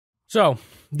So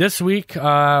this week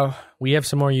we have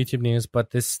some more YouTube news, but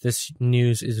this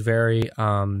news is very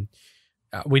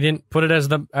we didn't put it as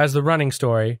the running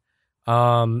story.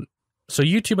 So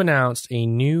YouTube announced a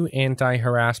new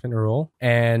anti-harassment rule,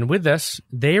 and with this,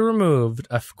 they removed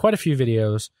quite a few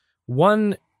videos.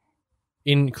 One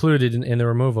included in the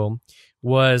removal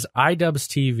was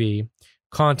idubbbzTV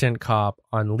content cop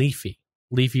on Leafy.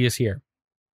 Leafyishere.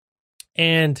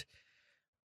 And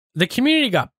the community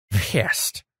got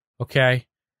pissed. Okay,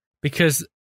 because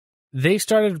they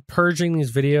started purging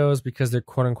these videos because they're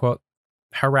quote unquote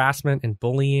harassment and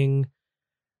bullying.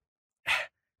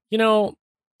 You know,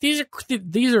 these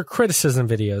are criticism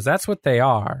videos. That's what they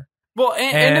are. Well,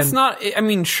 and it's not. I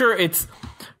mean, sure, it's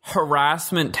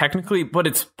harassment technically, but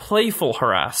it's playful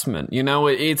harassment. You know,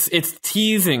 it's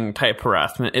teasing type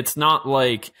harassment. It's not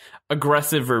like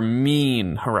aggressive or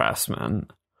mean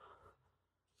harassment.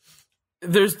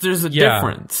 There's a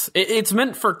difference. It's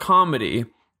meant for comedy,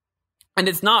 and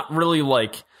it's not really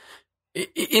like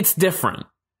it's different.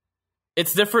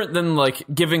 It's different than like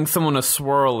giving someone a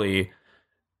swirly.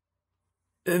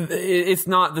 It's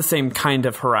not the same kind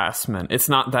of harassment. It's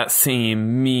not that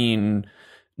same mean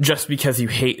just because you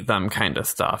hate them kind of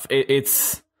stuff.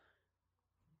 It's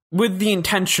with the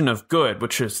intention of good,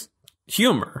 which is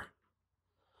humor.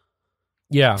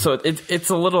 Yeah. So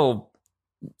it's a little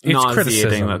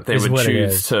nauseating that they would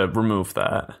choose to remove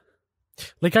that.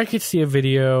 Like, I could see a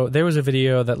video. There was a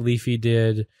video that Leafy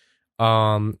did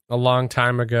a long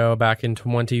time ago, back in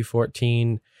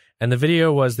 2014, and the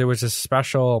video was there was a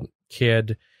special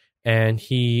kid, and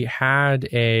he had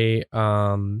a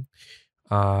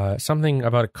something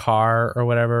about a car or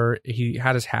whatever. He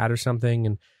had his hat or something,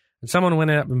 and someone went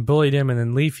up and bullied him, and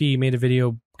then Leafy made a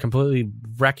video completely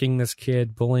wrecking this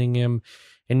kid, bullying him,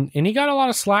 and he got a lot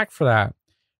of slack for that.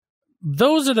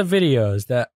 Those are the videos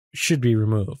that should be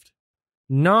removed,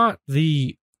 not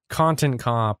the content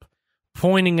cop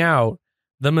pointing out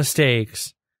the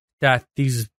mistakes that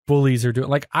these bullies are doing.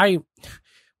 Like,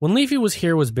 when Leafy was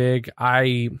big,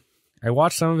 I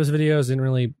watched some of his videos, didn't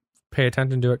really pay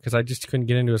attention to it because I just couldn't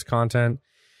get into his content.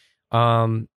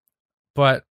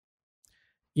 But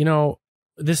you know,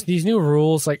 these new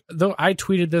rules, like, though I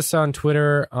tweeted this on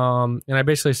Twitter, and I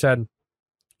basically said,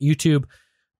 YouTube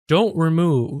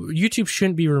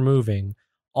shouldn't be removing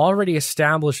already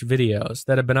established videos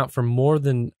that have been up for more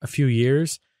than a few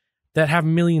years that have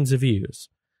millions of views.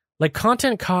 Like,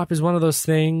 Content Cop is one of those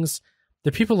things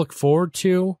that people look forward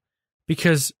to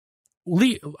because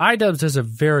idubbbz does a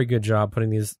very good job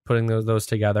putting those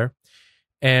together.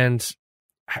 And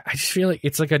I just feel like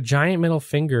it's like a giant middle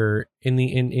finger in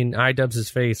idubbbz's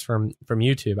face from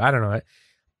YouTube. I don't know. It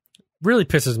really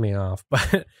pisses me off,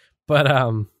 but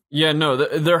yeah, no,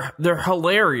 they're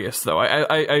hilarious though.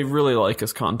 I really like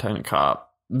his Content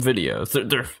Cop videos.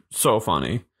 They're so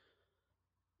funny.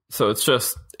 So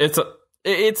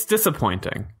it's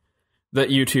disappointing that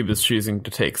YouTube is choosing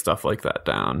to take stuff like that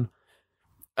down.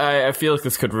 I feel like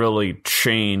this could really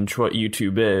change what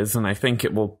YouTube is, and I think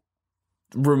it will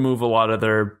remove a lot of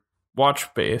their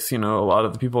watch base. You know, a lot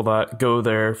of the people that go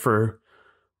there for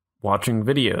watching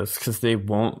videos because they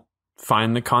won't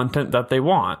find the content that they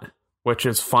want, which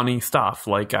is funny stuff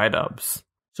like idubbbz.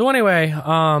 So anyway,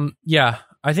 yeah,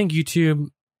 I think YouTube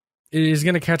is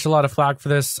going to catch a lot of flack for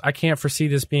this. I can't foresee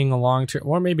this being a long term,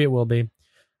 or maybe it will be.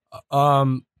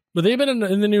 But they've been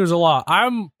in the news a lot.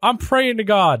 I'm praying to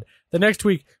God that next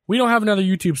week we don't have another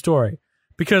YouTube story,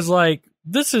 because like,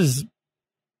 this is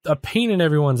a pain in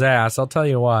everyone's ass. I'll tell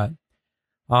you what.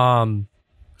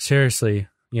 Seriously,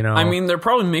 you know. I mean, they're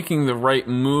probably making the right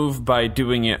move by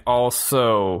doing it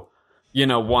also, you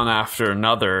know, one after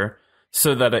another,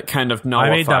 so that it kind of nullifies.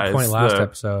 I made that point last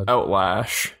episode.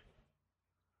 Outlash.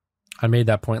 I made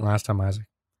that point last time, Isaac.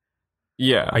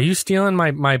 Yeah. Are you stealing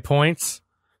my points?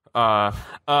 You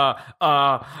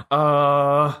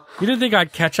didn't think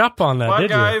I'd catch up on that, did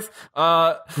you? Guys,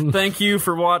 thank you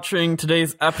for watching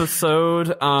today's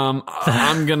episode. I'm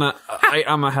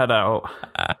a head out.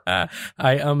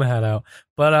 I'm a head out.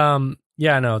 But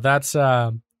yeah, no, that's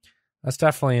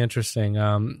definitely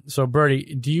interesting. So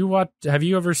Birdie, have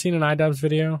you ever seen an idubbbz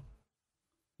video?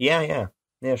 Yeah,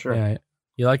 sure. Yeah.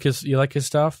 You like his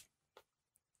stuff?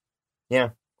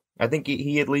 Yeah. I think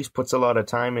he at least puts a lot of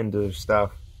time into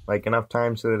stuff. Like, enough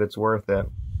time so that it's worth it.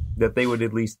 That they would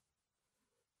at least,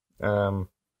 I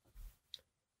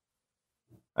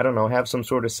don't know, have some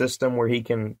sort of system where he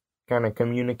can kind of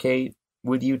communicate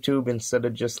with YouTube instead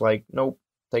of just like, nope,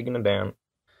 taking it down.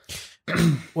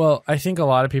 Well, I think a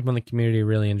lot of people in the community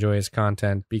really enjoy his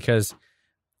content because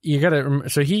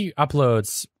so he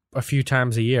uploads a few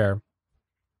times a year.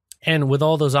 And with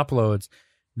all those uploads,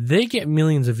 they get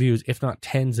millions of views, if not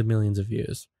tens of millions of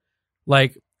views.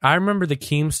 Like, I remember the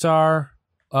Keemstar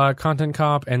content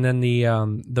cop, and then the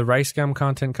ricegum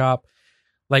content cop.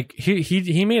 Like,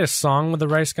 he made a song with the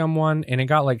ricegum one, and it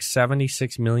got like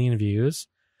 76 million views.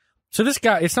 So this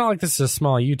guy, it's not like this is a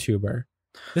small YouTuber.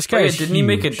 This guy is didn't huge. he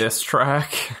make a diss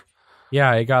track?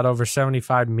 Yeah, it got over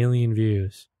 75 million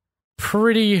views.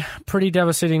 Pretty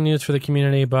devastating news for the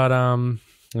community, but I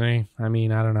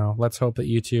mean, I don't know. Let's hope that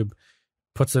YouTube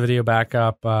puts the video back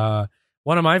up.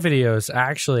 One of my videos,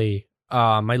 actually,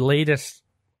 my latest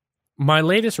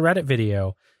Reddit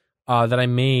video that I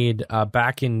made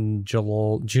back in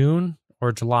June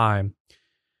or July,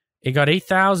 it got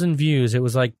 8,000 views. It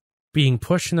was like being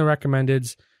pushed in the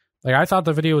recommendeds. Like, I thought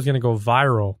the video was going to go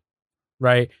viral,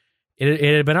 right?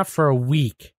 It had been up for a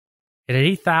week. It had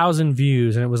 8,000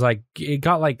 views, and it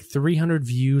got like 300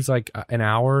 views like an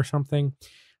hour or something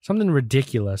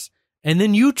ridiculous. And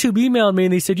then YouTube emailed me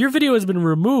and they said, your video has been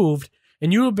removed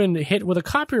and you have been hit with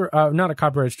not a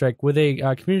copyright strike, with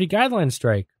a community guideline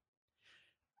strike.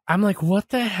 I'm like, what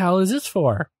the hell is this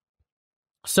for?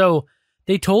 So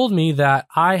they told me that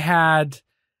I had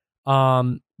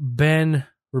been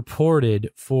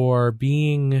reported for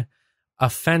being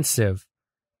offensive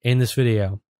in this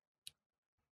video.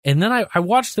 And then I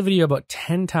watched the video about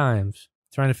 10 times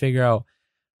trying to figure out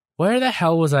where the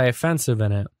hell was I offensive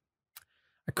in it.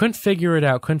 I couldn't figure it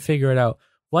out.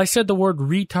 Well, I said the word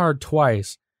retard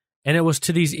twice, and it was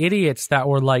to these idiots that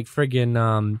were like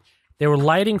friggin' they were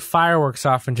lighting fireworks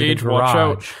off into Gage, the garage. watch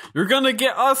out. You're gonna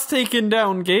get us taken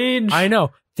down, Gage. I know.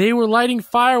 They were lighting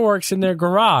fireworks in their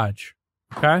garage.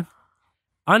 Okay?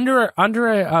 Under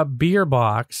a beer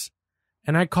box,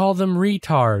 and I called them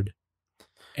retard.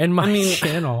 And my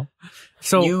channel.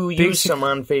 So you use some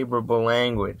unfavorable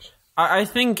language. I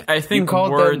think you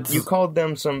words. called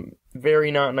them some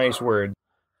very not nice words.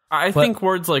 I think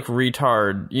words like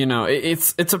retard,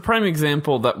 it's a prime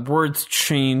example that words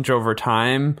change over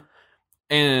time,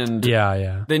 and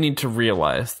they need to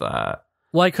realize that.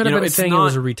 Well, I could have been saying it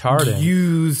was a retardant.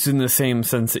 Used in the same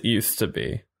sense it used to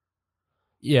be.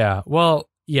 Yeah, well,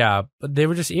 yeah, but they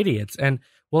were just idiots. And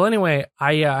well, anyway,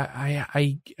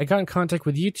 I got in contact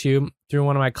with YouTube through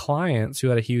one of my clients who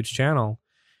had a huge channel,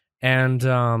 and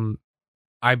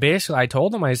I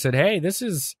told them, I said, hey, this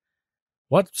is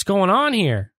what's going on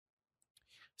here.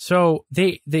 So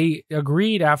they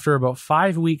agreed after about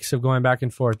 5 weeks of going back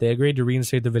and forth. They agreed to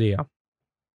reinstate the video,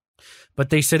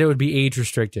 but they said it would be age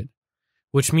restricted,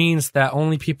 which means that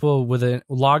only people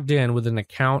logged in with an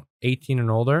account 18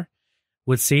 and older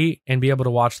would see and be able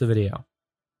to watch the video.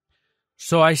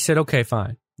 So I said, okay,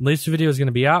 fine. At least the video is going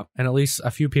to be up, and at least a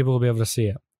few people will be able to see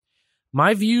it.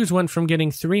 My views went from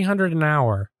getting 300 an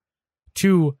hour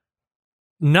to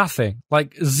nothing,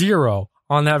 like 0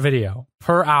 on that video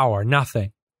per hour,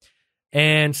 nothing.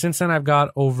 And since then, I've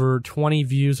got over 20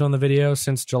 views on the video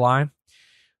since July.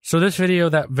 So this video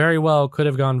that very well could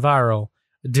have gone viral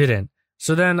didn't.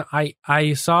 So then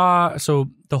I saw, so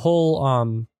the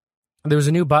whole, there was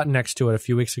a new button next to it a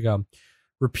few weeks ago,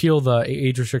 repeal the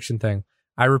age restriction thing.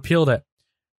 I repealed it,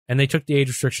 and they took the age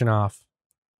restriction off.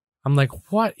 I'm like,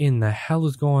 what in the hell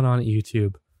is going on at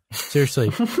YouTube?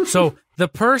 Seriously. So the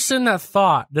person that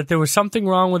thought that there was something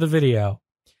wrong with the video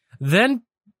then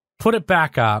put it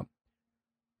back up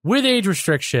with age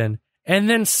restriction, and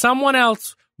then someone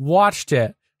else watched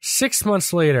it 6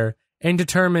 months later and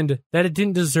determined that it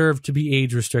didn't deserve to be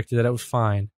age restricted, that it was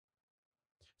fine.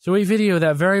 So a video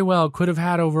that very well could have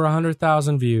had over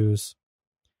 100,000 views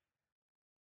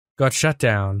got shut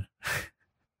down.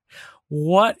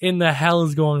 What in the hell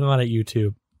is going on at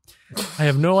YouTube? I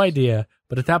have no idea.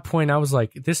 But at that point, I was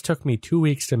like, this took me 2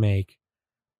 weeks to make.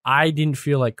 I didn't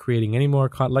feel like creating any more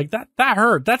content. Like, that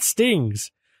hurt. That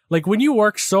stings. Like, when you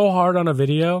work so hard on a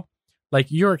video, like,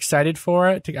 you're excited for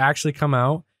it to actually come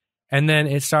out, and then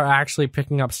it start actually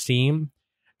picking up steam,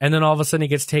 and then all of a sudden it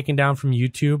gets taken down from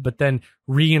YouTube, but then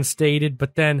reinstated,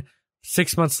 but then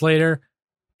 6 months later,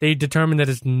 they determine that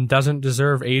it doesn't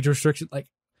deserve age restriction. Like,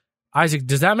 Isaac,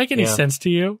 does that make any sense to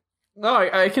you? No,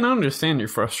 I can understand your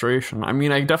frustration. I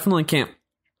mean, I definitely can't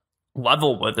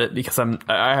level with it because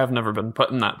I have never been put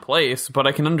in that place, but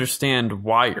I can understand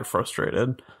why you're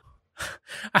frustrated.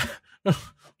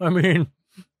 I mean,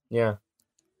 yeah,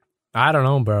 I don't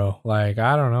know, bro. Like,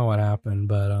 I don't know what happened,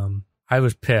 but I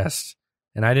was pissed,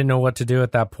 and I didn't know what to do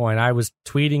at that point. I was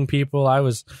tweeting people.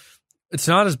 It's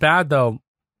not as bad though.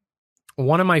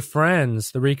 One of my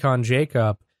friends, the Recon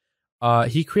Jacob,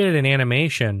 he created an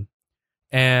animation,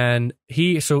 and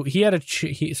he's had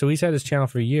his channel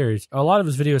for years. A lot of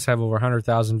his videos have over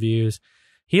 100,000 views.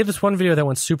 He had this one video that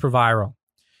went super viral,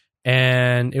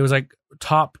 and it was like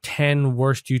top 10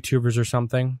 worst YouTubers or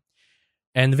something.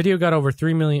 And the video got over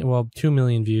 2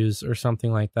 million views or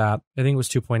something like that. I think it was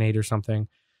 2.8 or something.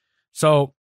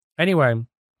 So anyway,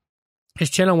 his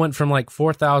channel went from like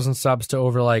 4,000 subs to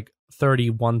over like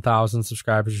 31,000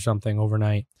 subscribers or something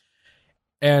overnight.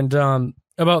 And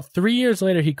about 3 years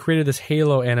later, he created this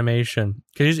Halo animation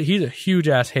because he's a huge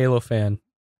ass Halo fan.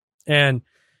 And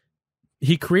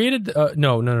he created,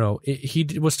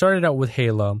 he was started out with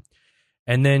Halo,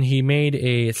 and then he made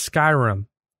a Skyrim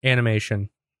animation.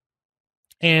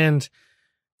 And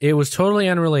it was totally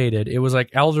unrelated. It was like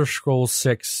Elder Scrolls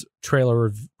 6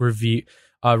 trailer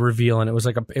reveal, and it was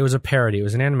a parody. It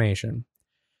was an animation.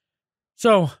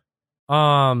 So,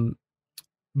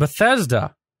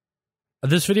 Bethesda,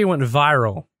 this video went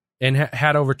viral and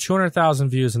had over 200,000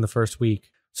 views in the first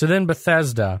week. So then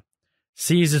Bethesda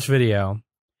sees this video,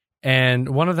 and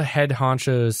one of the head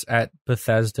honchos at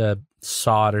Bethesda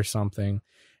saw it or something,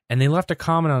 and they left a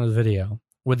comment on the video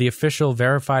with the official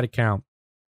verified account.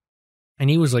 And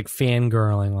he was like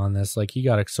fangirling on this. Like he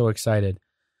got so excited.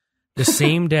 The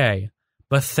same day,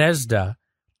 Bethesda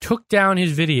took down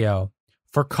his video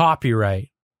for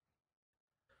copyright.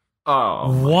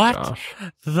 Oh, what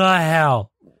the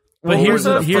hell? But here's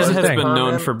the thing. Has been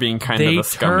known for being kind of a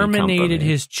scummy company. They terminated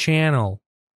his channel.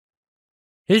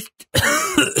 His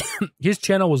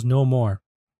channel was no more.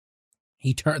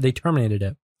 They terminated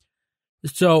it.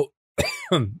 So,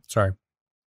 sorry.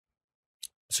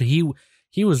 So he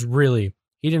was really,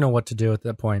 he didn't know what to do at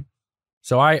that point.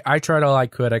 So I tried all I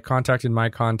could. I contacted my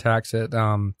contacts at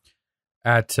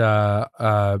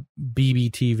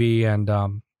BBTV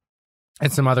and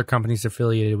some other companies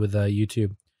affiliated with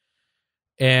YouTube.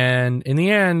 And in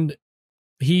the end,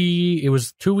 it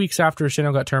was 2 weeks after his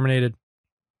channel got terminated.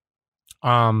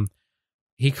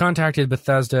 He contacted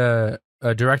Bethesda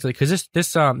directly because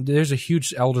there's a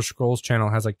huge Elder Scrolls channel,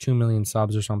 has like 2 million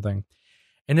subs or something.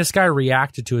 And this guy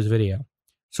reacted to his video.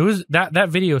 So that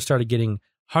video started getting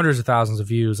hundreds of thousands of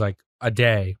views like a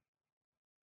day.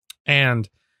 And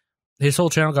his whole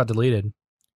channel got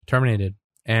terminated.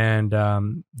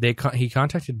 And he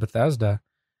contacted Bethesda,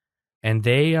 and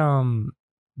they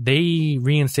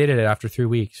reinstated it after 3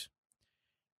 weeks.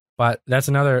 But that's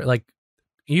another, like,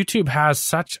 YouTube has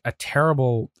such a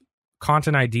terrible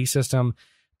content ID system.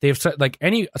 They've said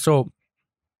so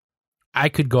I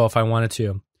could go if I wanted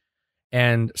to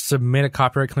and submit a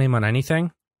copyright claim on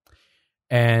anything,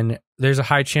 and there's a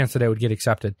high chance that it would get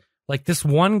accepted. Like this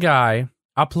one guy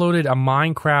uploaded a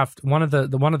Minecraft, one of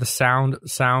the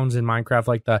sounds in Minecraft,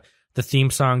 like the theme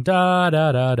song, da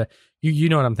da da da. You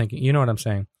know what I'm thinking. You know what I'm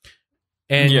saying.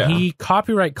 And he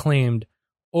copyright claimed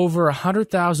over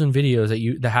 100,000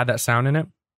 videos that had that sound in it.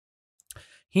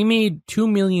 He made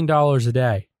 $2 million a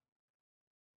day,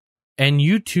 and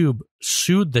YouTube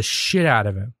sued the shit out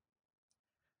of him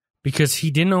because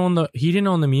he didn't own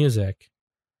the music,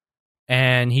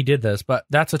 and he did this. But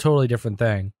that's a totally different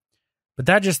thing. But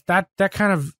that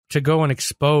kind of to go and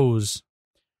expose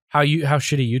how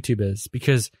shitty YouTube is,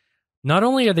 because not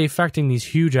only are they affecting these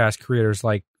huge ass creators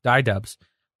like idubbbz,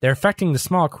 they're affecting the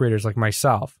small creators like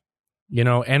myself,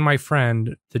 and my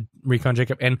friend, the Recon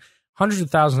Jacob, and hundreds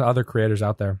of thousands of other creators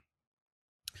out there.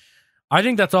 I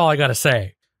think that's all I got to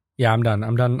say. Yeah, I'm done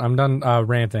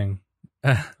ranting.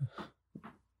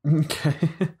 Okay.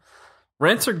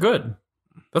 Rants are good.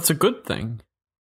 That's a good thing.